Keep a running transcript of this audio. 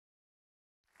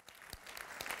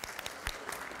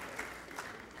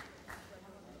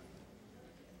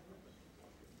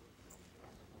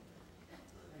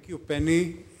you,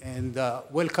 Penny, and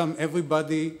welcome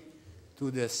everybody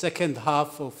to the second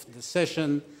half of the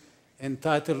session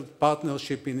entitled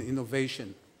Partnership in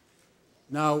Innovation.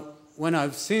 Now, when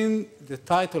I've seen the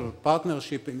title,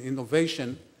 Partnership in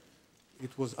Innovation,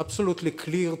 it was absolutely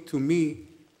clear to me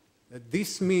that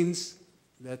this means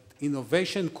that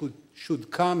innovation should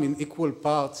come in equal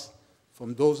parts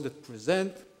from those that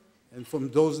present and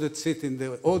from those that sit in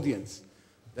the audience.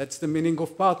 That's the meaning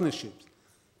of partnerships.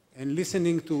 And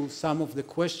listening to some of the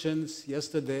questions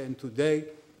yesterday and today,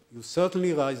 you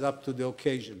certainly rise up to the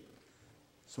occasion.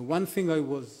 So one thing I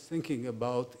was thinking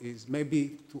about is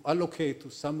maybe to allocate to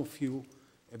some of you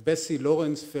a Bessie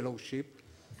Lawrence Fellowship,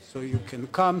 so you can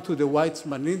come to the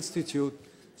Weizmann Institute,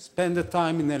 spend the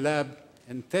time in a lab,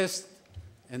 and test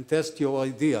your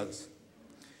ideas.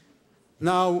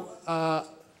 Now,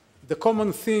 the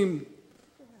common theme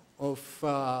of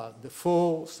the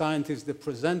four scientists that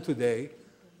present today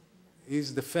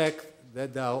is the fact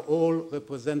that they are all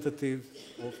representative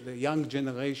of the young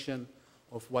generation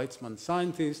of Weizmann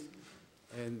scientists,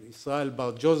 and Israel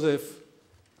Bar Joseph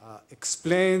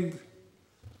explained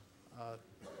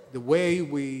the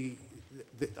way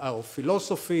our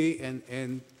philosophy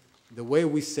and the way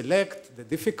we select, the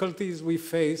difficulties we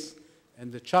face,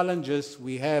 and the challenges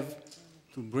we have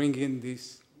to bring in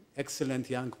these excellent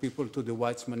young people to the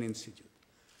Weizmann Institute.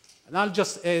 And I'll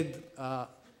just add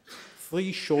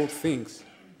three short things.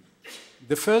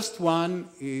 The first one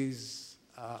is,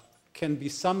 can be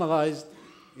summarized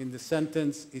in the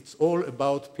sentence, it's all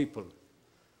about people.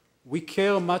 We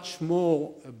care much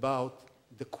more about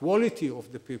the quality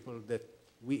of the people that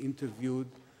we interviewed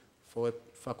for a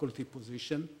faculty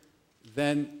position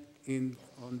than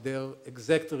on their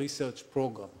exact research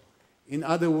program. In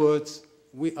other words,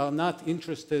 we are not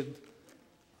interested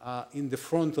in the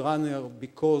front runner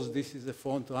because this is a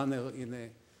front runner in a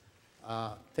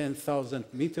 10,000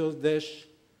 meters dash.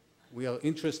 We are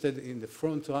interested in the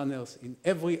front runners in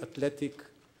every athletic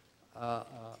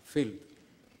field.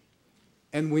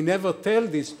 And we never tell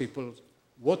these people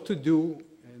what to do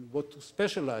and what to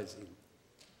specialize in.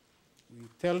 We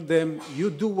tell them,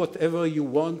 you do whatever you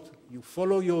want, you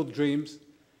follow your dreams.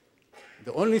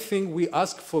 The only thing we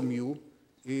ask from you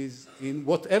is in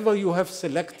whatever you have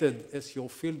selected as your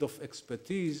field of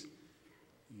expertise,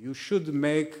 you should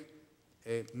make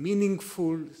a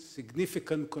meaningful,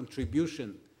 significant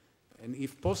contribution, and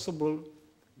if possible,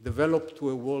 develop to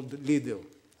a world leader.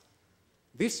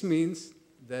 This means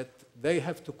that they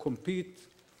have to compete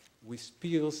with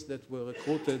peers that were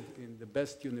recruited in the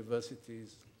best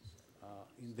universities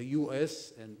in the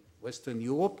US and Western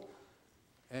Europe,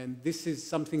 and this is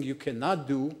something you cannot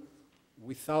do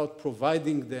without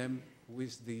providing them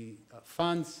with the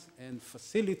funds and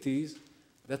facilities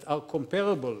that are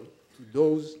comparable to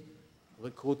those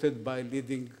recruited by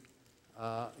leading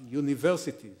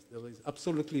universities. There is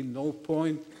absolutely no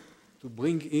point to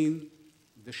bring in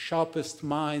the sharpest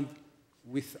mind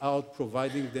without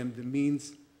providing them the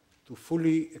means to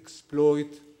fully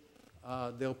exploit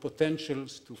their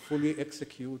potentials, to fully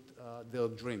execute their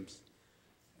dreams.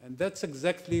 And that's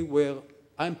exactly where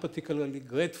I'm particularly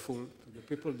grateful to the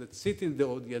people that sit in the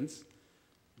audience,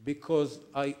 because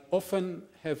I often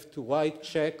have to write a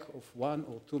check of $1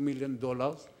 or $2 million,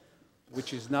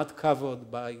 which is not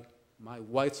covered by my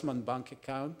Weizmann bank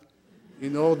account,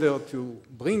 in order to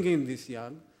bring in this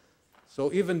young.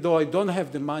 So even though I don't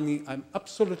have the money, I'm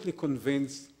absolutely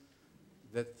convinced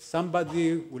that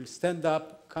somebody will stand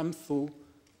up, come through,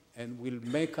 and will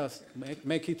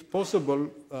make it possible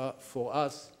for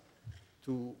us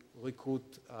to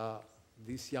recruit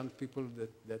these young people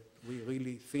that we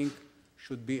really think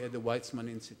should be at the Weizmann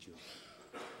Institute.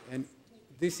 And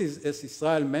this is, as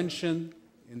Israel mentioned,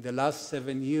 in the last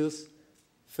 7 years,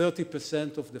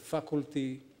 30% of the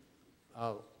faculty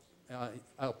are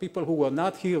people who were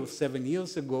not here 7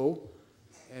 years ago,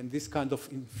 and this kind of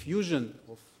infusion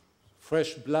of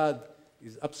fresh blood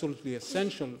is absolutely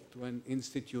essential to an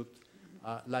institute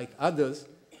like others.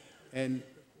 And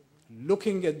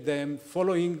looking at them,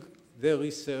 following their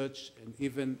research, and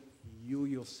even you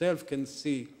yourself can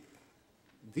see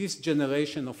this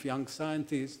generation of young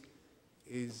scientists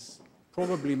is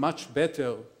probably much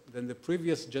better than the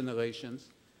previous generations.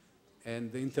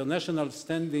 And the international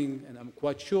standing, and I'm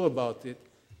quite sure about it,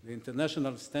 the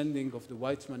international standing of the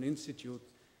Weizmann Institute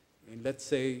in, let's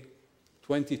say,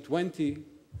 2020,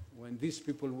 when these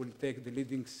people will take the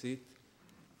leading seat,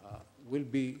 will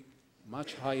be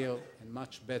much higher and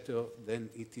much better than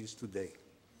it is today.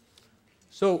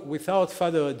 So without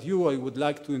further ado, I would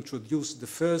like to introduce the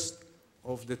first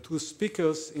of the two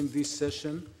speakers in this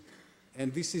session,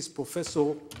 and this is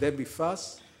Professor Debbie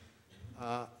Fass.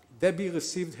 Debbie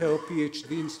received her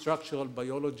PhD in structural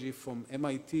biology from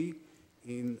MIT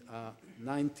in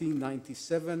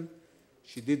 1997.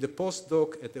 She did a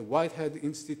postdoc at the Whitehead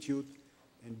Institute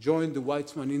and joined the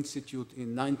Weizmann Institute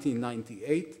in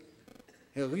 1998.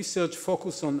 Her research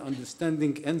focused on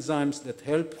understanding enzymes that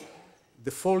help the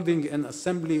folding and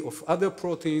assembly of other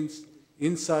proteins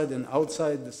inside and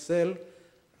outside the cell.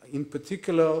 In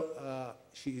particular,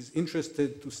 she is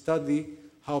interested to study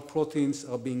how proteins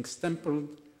are being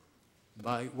stamped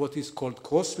by what is called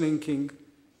cross-linking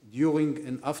during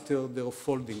and after their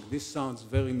folding. This sounds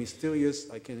very mysterious.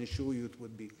 I can assure you it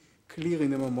would be clear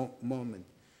in a moment.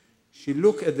 She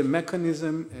looked at the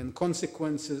mechanism and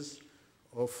consequences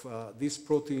of this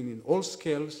protein in all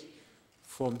scales,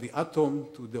 from the atom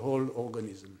to the whole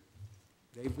organism.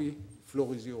 Debbie, the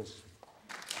floor is yours.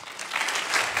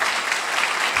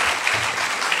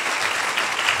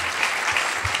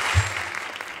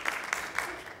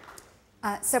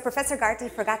 So Professor Garty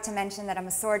forgot to mention that I'm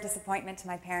a sore disappointment to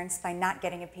my parents by not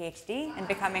getting a PhD and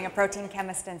becoming a protein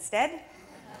chemist instead,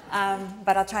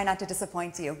 but I'll try not to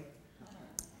disappoint you.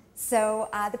 So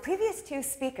the previous two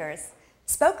speakers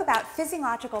spoke about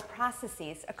physiological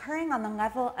processes occurring on the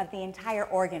level of the entire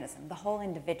organism, the whole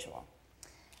individual.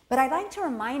 But I'd like to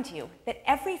remind you that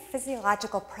every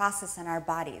physiological process in our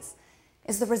bodies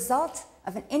is the result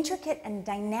of an intricate and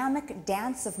dynamic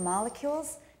dance of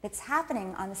molecules that's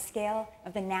happening on the scale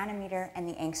of the nanometer and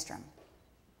the angstrom.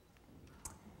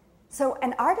 So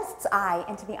an artist's eye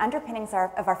into the underpinnings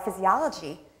of our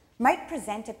physiology might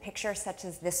present a picture such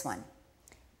as this one,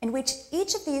 in which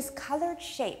each of these colored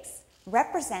shapes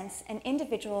represents an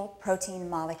individual protein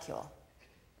molecule.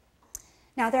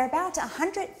 Now, there are about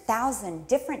 100,000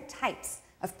 different types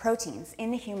of proteins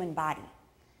in the human body.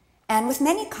 And with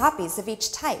many copies of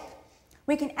each type,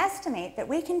 we can estimate that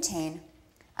we contain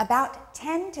about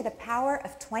 10 to the power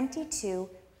of 22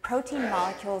 protein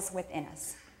molecules within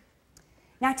us.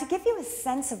 Now, to give you a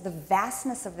sense of the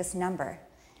vastness of this number,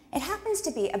 it happens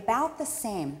to be about the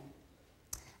same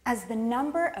as the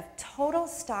number of total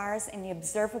stars in the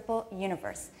observable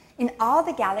universe, in all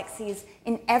the galaxies,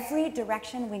 in every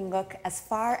direction we look, as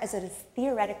far as it is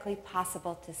theoretically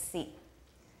possible to see.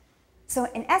 So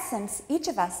in essence, each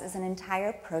of us is an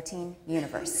entire protein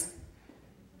universe.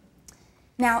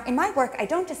 Now, in my work, I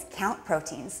don't just count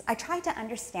proteins. I try to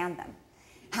understand them,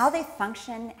 how they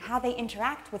function, how they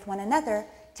interact with one another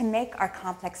to make our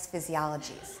complex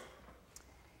physiologies.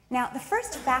 Now, the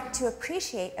first fact to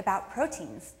appreciate about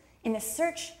proteins in the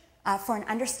search for an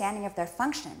understanding of their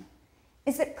function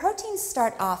is that proteins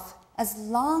start off as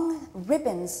long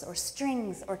ribbons or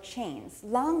strings or chains,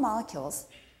 long molecules.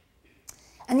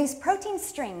 And these protein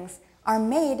strings are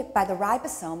made by the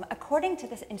ribosome according to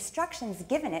the instructions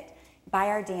given it by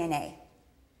our DNA.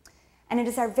 And it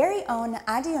is our very own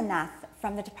Adionath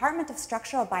from the Department of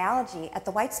Structural Biology at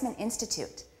the Weizmann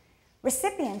Institute,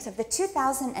 recipient of the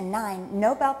 2009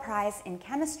 Nobel Prize in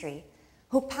Chemistry,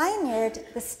 who pioneered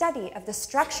the study of the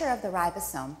structure of the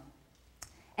ribosome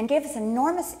and gave us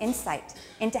enormous insight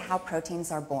into how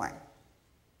proteins are born.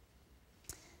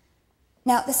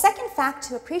 Now, the second fact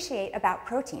to appreciate about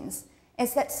proteins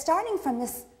is that starting from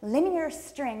this linear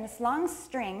string, this long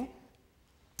string,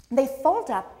 they fold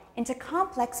up into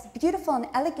complex, beautiful, and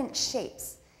elegant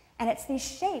shapes. And it's these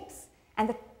shapes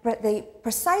and the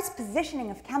precise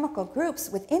positioning of chemical groups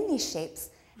within these shapes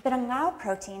that allow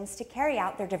proteins to carry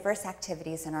out their diverse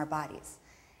activities in our bodies.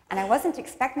 And I wasn't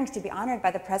expecting to be honored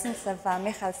by the presence of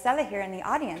Michael Selle here in the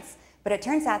audience, but it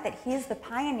turns out that he is the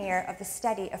pioneer of the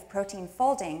study of protein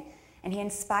folding, and he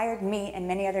inspired me and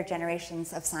many other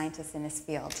generations of scientists in this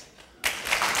field.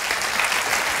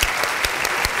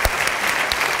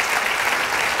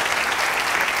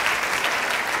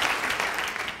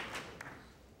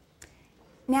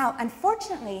 Now,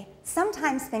 unfortunately,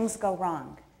 sometimes things go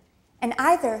wrong, and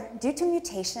either due to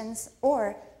mutations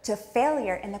or to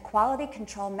failure in the quality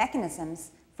control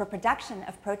mechanisms for production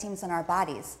of proteins in our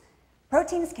bodies,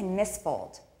 proteins can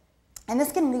misfold. And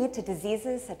this can lead to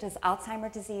diseases such as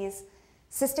Alzheimer's disease,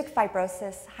 cystic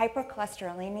fibrosis,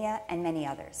 hypercholesterolemia, and many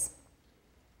others.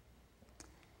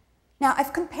 Now,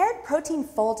 I've compared protein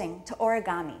folding to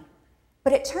origami,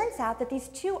 but it turns out that these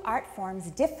two art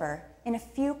forms differ in a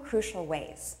few crucial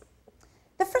ways.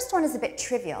 The first one is a bit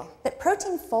trivial, that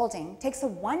protein folding takes a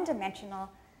one-dimensional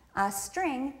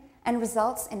string and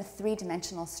results in a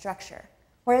three-dimensional structure,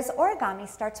 whereas origami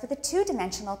starts with a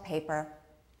two-dimensional paper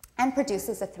and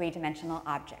produces a three-dimensional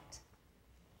object.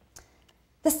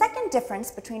 The second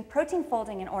difference between protein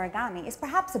folding and origami is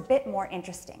perhaps a bit more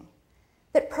interesting,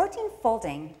 that protein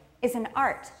folding is an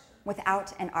art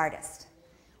without an artist.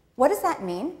 What does that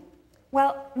mean?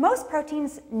 Well, most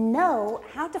proteins know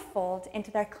how to fold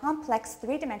into their complex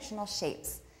three-dimensional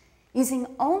shapes using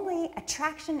only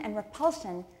attraction and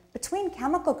repulsion between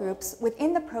chemical groups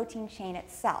within the protein chain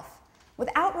itself,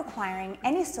 without requiring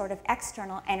any sort of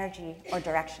external energy or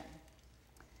direction.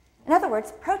 In other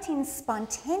words, proteins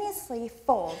spontaneously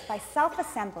fold by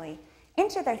self-assembly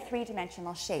into their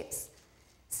three-dimensional shapes,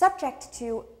 subject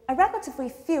to a relatively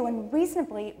few and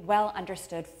reasonably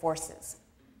well-understood forces.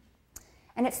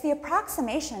 And it's the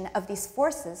approximation of these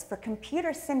forces for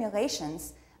computer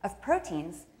simulations of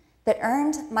proteins that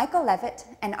earned Michael Levitt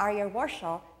and Arya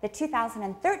Warshall the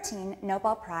 2013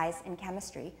 Nobel Prize in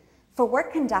Chemistry for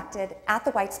work conducted at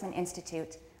the Weizmann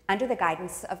Institute under the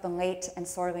guidance of the late and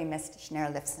sorely missed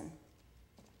Schneur-Lifson.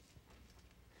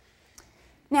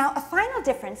 Now, a final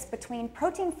difference between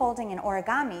protein folding and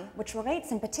origami, which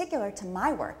relates in particular to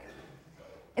my work,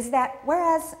 is that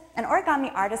whereas an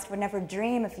origami artist would never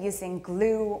dream of using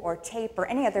glue or tape or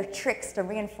any other tricks to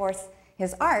reinforce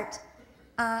his art,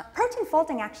 protein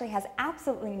folding actually has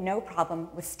absolutely no problem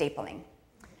with stapling.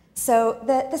 So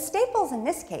the staples in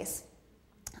this case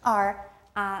are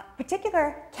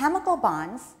particular chemical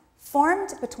bonds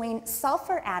formed between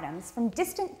sulfur atoms from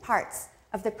distant parts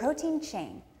of the protein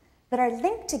chain that are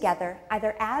linked together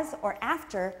either as or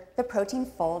after the protein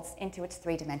folds into its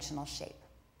three-dimensional shape.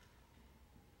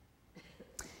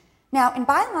 Now, in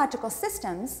biological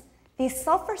systems, these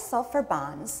sulfur-sulfur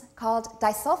bonds, called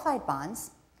disulfide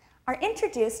bonds, are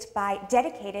introduced by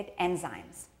dedicated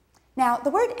enzymes. Now, the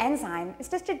word enzyme is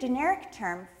just a generic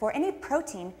term for any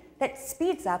protein that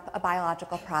speeds up a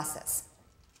biological process.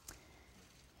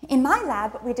 In my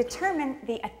lab, we determine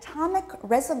the atomic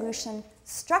resolution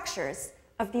structures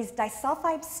of these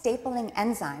disulfide stapling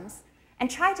enzymes and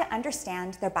try to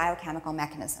understand their biochemical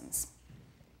mechanisms.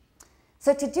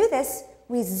 So to do this,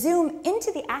 we zoom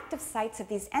into the active sites of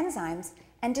these enzymes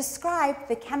and describe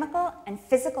the chemical and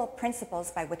physical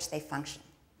principles by which they function.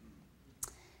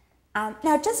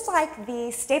 Now, just like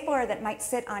the stapler that might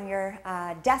sit on your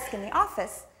desk in the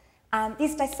office,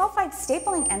 these disulfide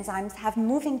stapling enzymes have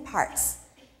moving parts.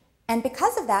 And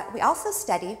because of that, we also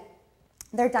study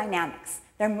their dynamics,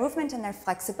 their movement and their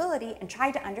flexibility, and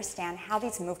try to understand how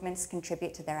these movements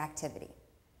contribute to their activity.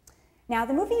 Now,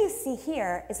 the movie you see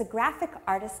here is a graphic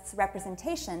artist's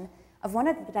representation of one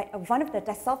of the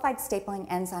disulfide stapling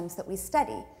enzymes that we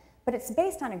study, but it's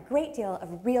based on a great deal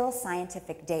of real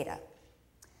scientific data.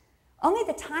 Only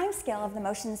the time scale of the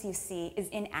motions you see is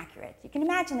inaccurate. You can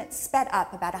imagine it's sped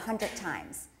up about 100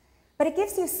 times, but it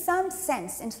gives you some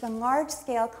sense into the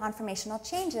large-scale conformational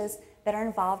changes that are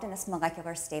involved in this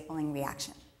molecular stapling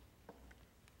reaction.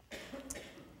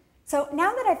 So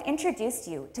now that I've introduced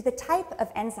you to the type of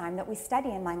enzyme that we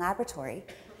study in my laboratory,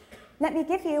 let me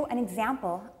give you an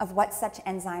example of what such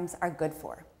enzymes are good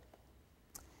for.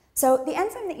 So the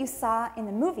enzyme that you saw in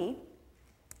the movie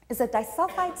is a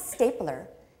disulfide stapler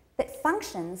that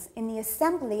functions in the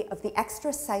assembly of the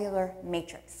extracellular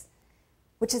matrix,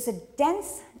 which is a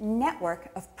dense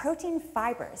network of protein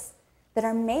fibers that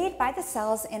are made by the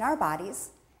cells in our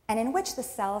bodies and in which the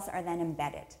cells are then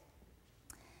embedded.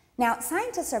 Now,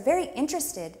 scientists are very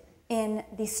interested in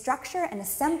the structure and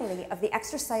assembly of the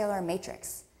extracellular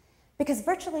matrix because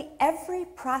virtually every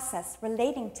process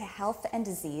relating to health and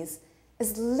disease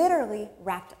is literally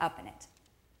wrapped up in it.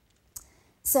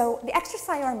 So the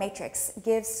extracellular matrix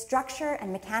gives structure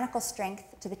and mechanical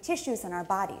strength to the tissues in our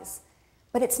bodies,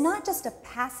 but it's not just a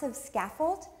passive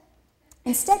scaffold.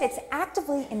 Instead, it's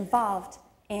actively involved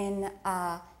in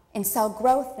cell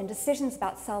growth and decisions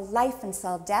about cell life and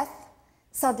cell death,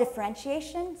 cell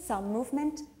differentiation, cell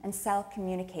movement, and cell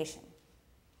communication.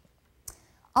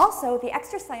 Also, the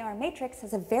extracellular matrix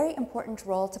has a very important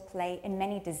role to play in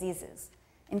many diseases,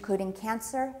 including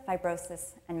cancer,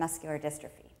 fibrosis, and muscular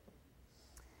dystrophy.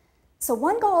 So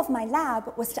one goal of my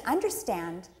lab was to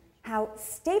understand how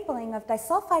stapling of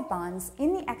disulfide bonds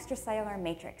in the extracellular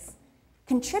matrix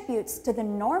contributes to the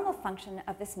normal function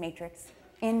of this matrix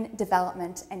in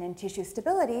development and in tissue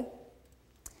stability.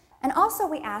 And also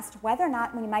we asked whether or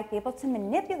not we might be able to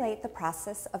manipulate the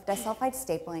process of disulfide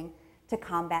stapling to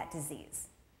combat disease.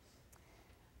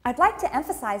 I'd like to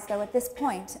emphasize, though, at this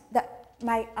point that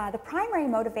the primary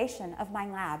motivation of my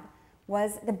lab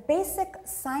was the basic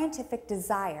scientific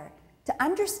desire to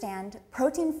understand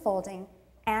protein folding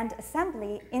and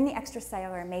assembly in the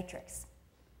extracellular matrix.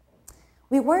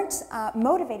 We weren't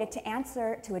motivated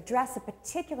to address a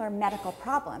particular medical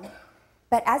problem,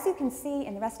 but as you can see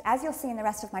in the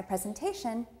rest of my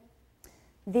presentation,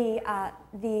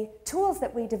 the tools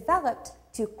that we developed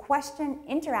to question,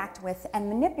 interact with, and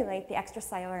manipulate the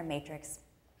extracellular matrix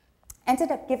ended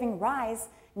up giving rise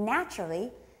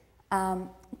naturally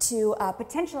to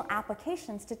potential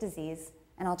applications to disease,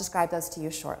 and I'll describe those to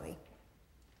you shortly.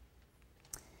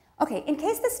 Okay, in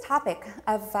case this topic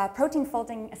of protein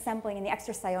folding assembly in the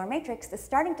extracellular matrix is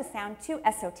starting to sound too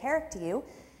esoteric to you,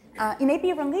 you may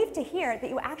be relieved to hear that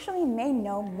you actually may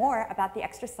know more about the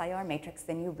extracellular matrix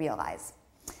than you realize.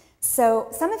 So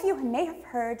some of you may have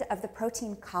heard of the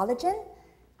protein collagen,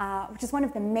 which is one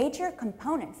of the major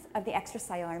components of the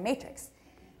extracellular matrix.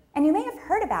 And you may have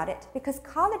heard about it because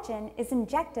collagen is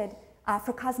injected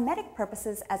for cosmetic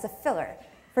purposes as a filler.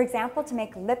 For example, to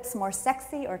make lips more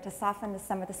sexy or to soften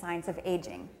some of the signs of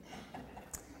aging.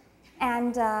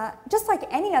 And just like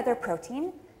any other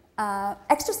protein,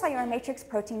 extracellular matrix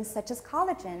proteins such as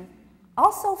collagen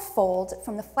also fold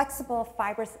from the flexible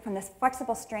fibers, from the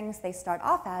flexible strings they start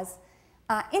off as,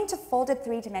 into folded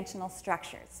three-dimensional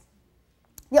structures.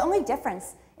 The only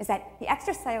difference is that the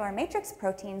extracellular matrix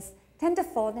proteins tend to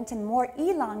fold into more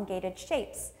elongated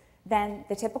shapes than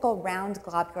the typical round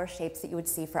globular shapes that you would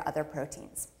see for other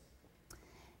proteins.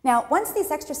 Now, once these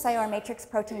extracellular matrix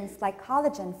proteins like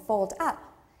collagen fold up,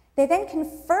 they then can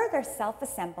further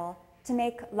self-assemble to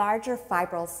make larger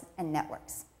fibrils and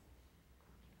networks.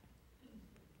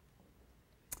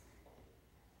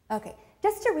 Okay,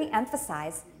 just to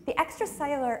re-emphasize, the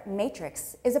extracellular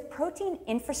matrix is a protein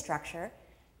infrastructure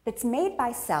that's made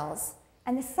by cells,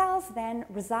 and the cells then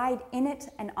reside in it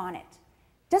and on it.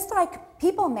 Just like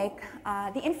people make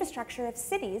the infrastructure of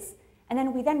cities, and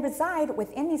then we then reside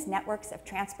within these networks of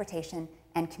transportation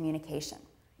and communication.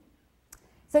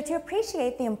 So to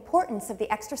appreciate the importance of the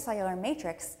extracellular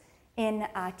matrix in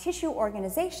tissue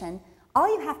organization,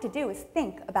 all you have to do is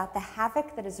think about the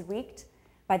havoc that is wreaked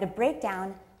by the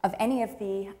breakdown of any of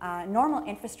the normal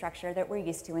infrastructure that we're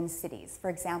used to in cities. For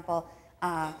example,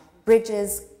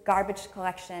 bridges, garbage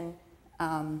collection,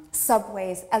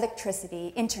 subways,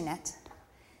 electricity, internet.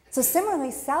 So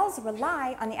similarly, cells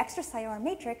rely on the extracellular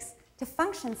matrix to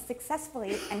function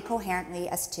successfully and coherently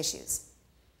as tissues.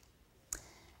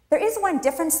 There is one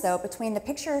difference, though, between the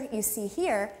picture you see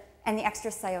here and the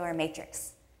extracellular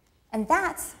matrix. And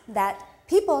that's that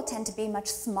people tend to be much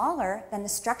smaller than the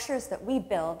structures that we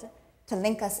build to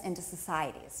link us into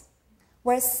societies,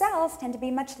 whereas cells tend to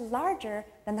be much larger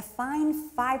than the fine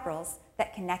fibrils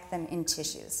that connect them in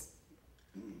tissues.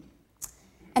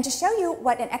 And to show you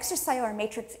what an extracellular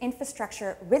matrix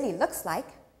infrastructure really looks like,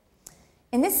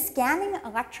 in this scanning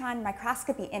electron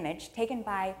microscopy image taken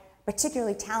by a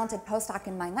particularly talented postdoc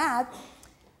in my lab,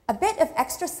 a bit of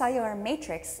extracellular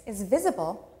matrix is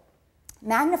visible,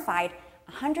 magnified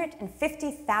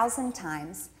 150,000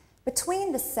 times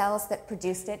between the cells that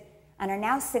produced it and are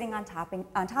now sitting on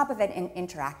top of it and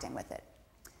interacting with it.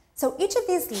 So each of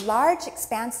these large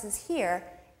expanses here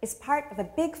is part of a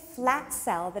big flat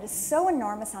cell that is so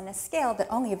enormous on this scale that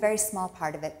only a very small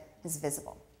part of it is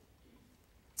visible.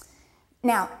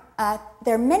 Now,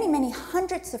 there are many, many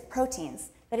hundreds of proteins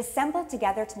that assemble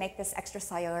together to make this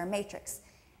extracellular matrix.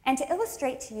 And to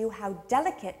illustrate to you how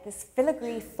delicate this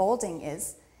filigree folding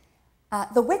is,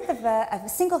 the width of a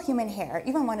single human hair,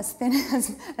 even one as thin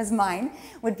as mine,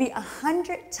 would be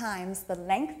 100 times the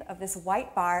length of this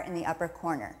white bar in the upper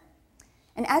corner.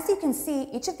 And as you can see,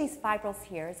 each of these fibrils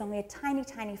here is only a tiny,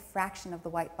 tiny fraction of the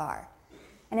white bar.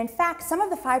 And in fact, some of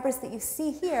the fibers that you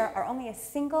see here are only a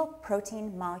single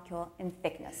protein molecule in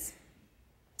thickness.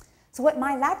 So what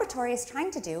my laboratory is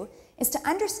trying to do is to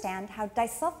understand how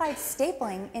disulfide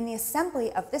stapling in the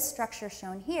assembly of this structure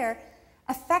shown here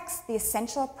affects the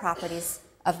essential properties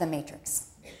of the matrix.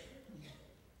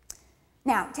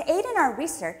 Now, to aid in our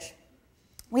research,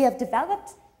 we have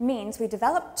developed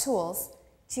tools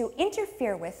to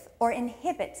interfere with or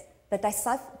inhibit the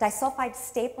disulfide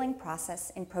stapling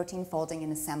process in protein folding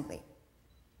and assembly.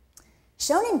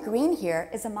 Shown in green here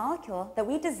is a molecule that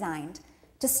we designed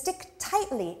to stick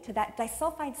tightly to that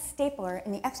disulfide stapler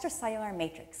in the extracellular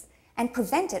matrix and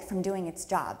prevent it from doing its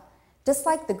job, just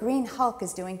like the green Hulk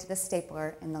is doing to the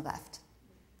stapler in the left.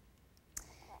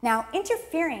 Now,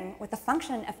 interfering with the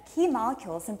function of key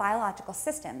molecules in biological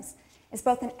systems is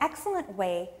both an excellent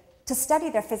way to study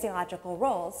their physiological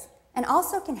roles and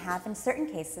also can have, in certain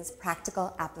cases,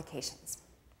 practical applications.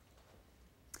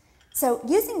 So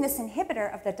using this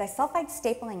inhibitor of the disulfide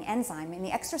stapling enzyme in the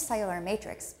extracellular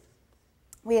matrix,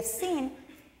 we have seen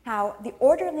how the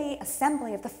orderly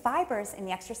assembly of the fibers in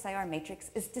the extracellular matrix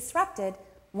is disrupted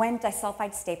when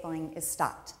disulfide stapling is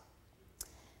stopped.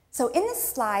 So in this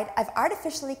slide, I've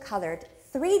artificially colored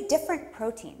 3 different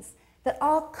proteins that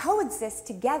all coexist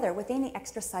together within the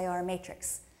extracellular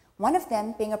matrix. One of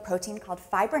them being a protein called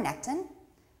fibronectin,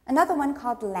 another one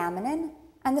called laminin,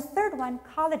 and the third one,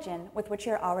 collagen, with which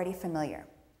you're already familiar.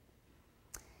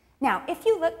 Now, if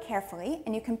you look carefully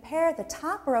and you compare the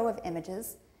top row of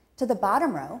images to the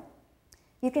bottom row,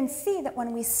 you can see that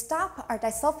when we stop our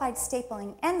disulfide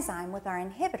stapling enzyme with our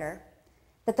inhibitor,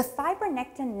 that the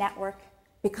fibronectin network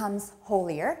becomes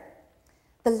holier,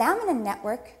 the laminin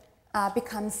network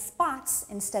becomes spots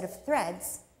instead of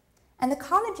threads, and the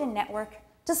collagen network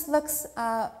just looks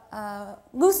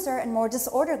looser and more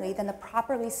disorderly than the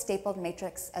properly stapled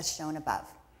matrix as shown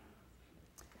above.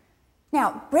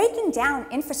 Now, breaking down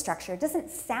infrastructure doesn't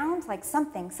sound like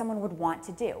something someone would want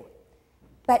to do.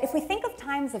 But if we think of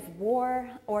times of war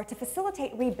or to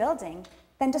facilitate rebuilding,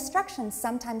 then destruction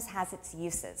sometimes has its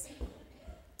uses.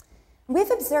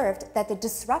 We've observed that the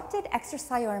disrupted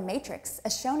extracellular matrix,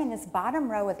 as shown in this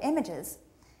bottom row of images,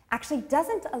 actually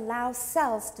doesn't allow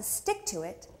cells to stick to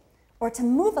it or to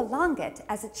move along it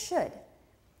as it should.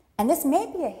 And this may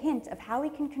be a hint of how we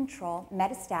can control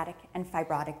metastatic and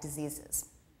fibrotic diseases.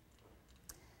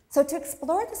 So to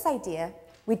explore this idea,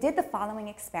 we did the following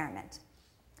experiment.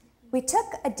 We took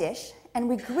a dish and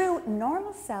we grew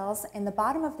normal cells in the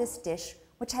bottom of this dish,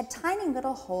 which had tiny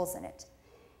little holes in it.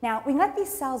 Now, we let these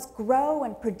cells grow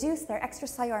and produce their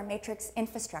extracellular matrix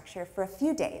infrastructure for a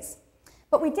few days.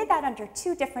 But we did that under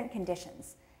two different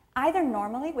conditions, either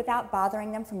normally without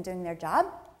bothering them from doing their job,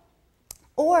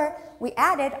 or we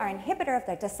added our inhibitor of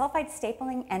the disulfide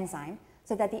stapling enzyme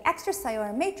so that the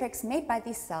extracellular matrix made by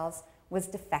these cells was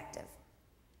defective.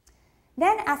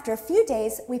 Then, after a few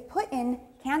days, we put in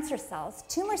cancer cells,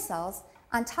 tumor cells,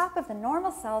 on top of the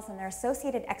normal cells and their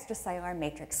associated extracellular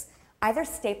matrix, either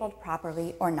stapled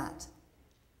properly or not.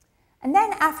 And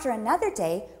then, after another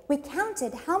day, we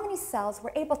counted how many cells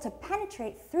were able to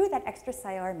penetrate through that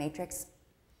extracellular matrix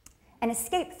and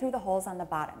escape through the holes on the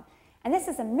bottom. And this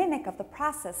is a mimic of the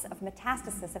process of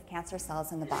metastasis of cancer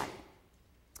cells in the body.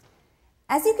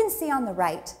 As you can see on the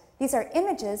right, these are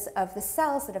images of the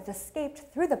cells that have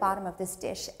escaped through the bottom of this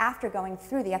dish after going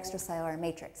through the extracellular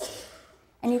matrix.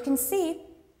 And you can see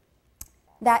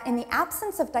that in the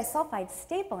absence of disulfide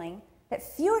stapling, that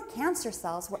fewer cancer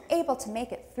cells were able to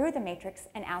make it through the matrix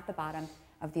and out the bottom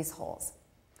of these holes.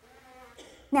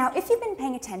 Now, if you've been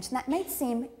paying attention, that might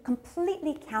seem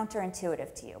completely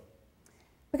counterintuitive to you,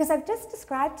 because I've just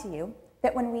described to you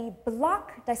that when we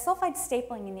block disulfide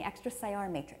stapling in the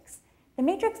extracellular matrix, the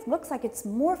matrix looks like it's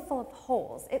more full of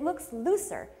holes. It looks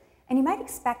looser, and you might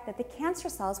expect that the cancer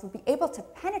cells would be able to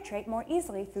penetrate more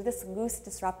easily through this loose,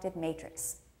 disrupted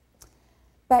matrix.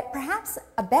 But perhaps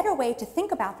a better way to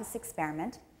think about this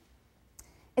experiment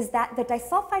is that the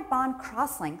disulfide bond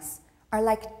crosslinks are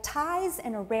like ties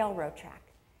in a railroad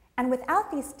track. And without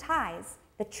these ties,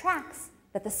 the tracks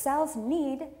that the cells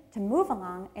need to move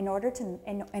along in order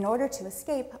to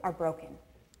escape are broken.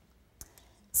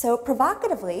 So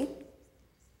provocatively,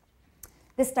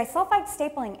 this disulfide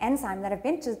stapling enzyme that I've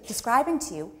been describing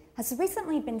to you has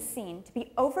recently been seen to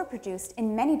be overproduced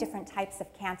in many different types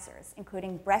of cancers,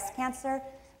 including breast cancer,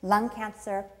 lung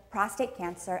cancer, prostate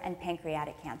cancer, and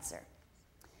pancreatic cancer.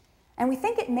 And we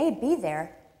think it may be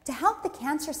there to help the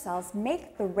cancer cells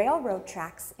make the railroad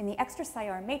tracks in the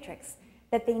extracellular matrix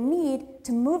that they need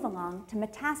to move along to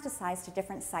metastasize to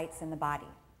different sites in the body.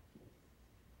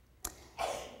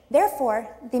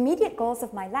 Therefore, the immediate goals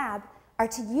of my lab are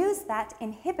to use that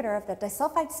inhibitor of the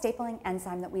disulfide stapling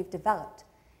enzyme that we've developed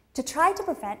to try to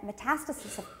prevent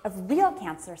metastasis of real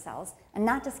cancer cells and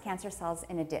not just cancer cells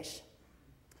in a dish.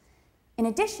 In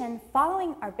addition,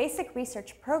 following our basic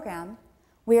research program,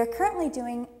 we are currently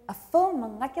doing a full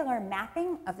molecular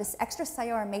mapping of this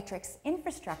extracellular matrix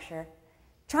infrastructure,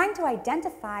 trying to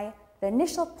identify the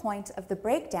initial point of the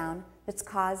breakdown that's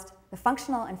caused, the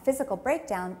functional and physical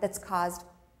breakdown that's caused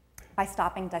by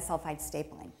stopping disulfide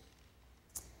stapling.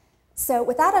 So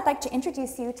with that, I'd like to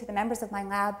introduce you to the members of my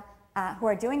lab who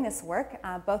are doing this work,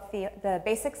 both the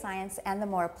basic science and the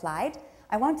more applied.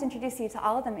 I won't introduce you to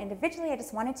all of them individually. I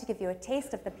just wanted to give you a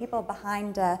taste of the people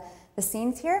behind the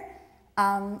scenes here.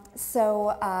 All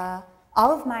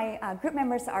of my group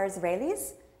members are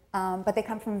Israelis, but they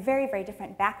come from very, very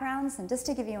different backgrounds. And just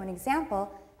to give you an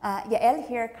example, Yael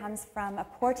here comes from a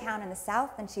poor town in the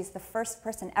south, and she's the first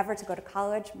person ever to go to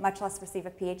college, much less receive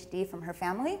a PhD from her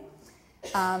family.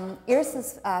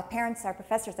 Iris's parents are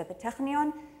professors at the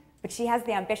Technion, but she has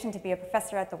the ambition to be a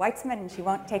professor at the Weizmann, and she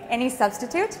won't take any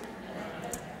substitute.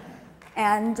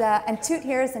 And Toot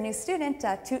here is a new student.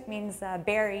 Toot means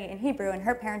berry in Hebrew, and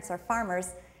her parents are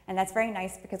farmers, and that's very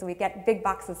nice because we get big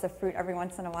boxes of fruit every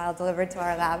once in a while delivered to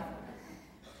our lab.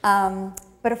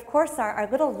 But of course, our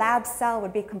little lab cell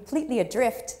would be completely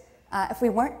adrift if we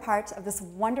weren't part of this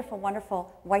wonderful,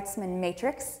 wonderful Weizmann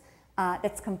matrix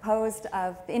that's composed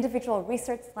of the individual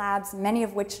research labs, many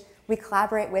of which we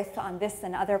collaborate with on this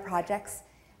and other projects.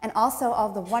 and also all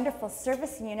the wonderful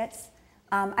service units.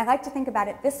 I like to think about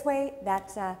it this way,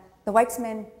 that the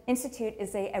Weizmann Institute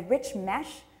is a rich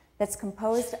mesh that's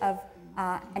composed of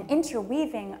an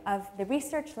interweaving of the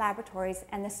research laboratories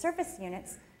and the service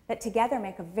units that together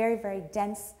make a very, very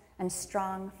dense and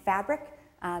strong fabric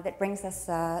that brings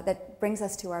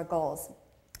us to our goals.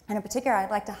 And in particular,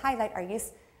 I'd like to highlight our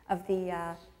use of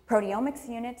the proteomics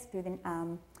units through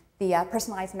the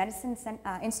Personalized Medicine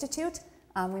Institute.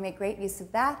 We make great use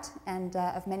of that and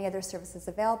of many other services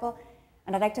available.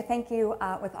 And I'd like to thank you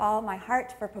with all my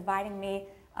heart for providing me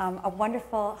a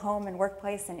wonderful home and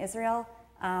workplace in Israel.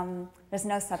 There's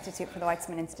no substitute for the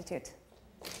Weizmann Institute.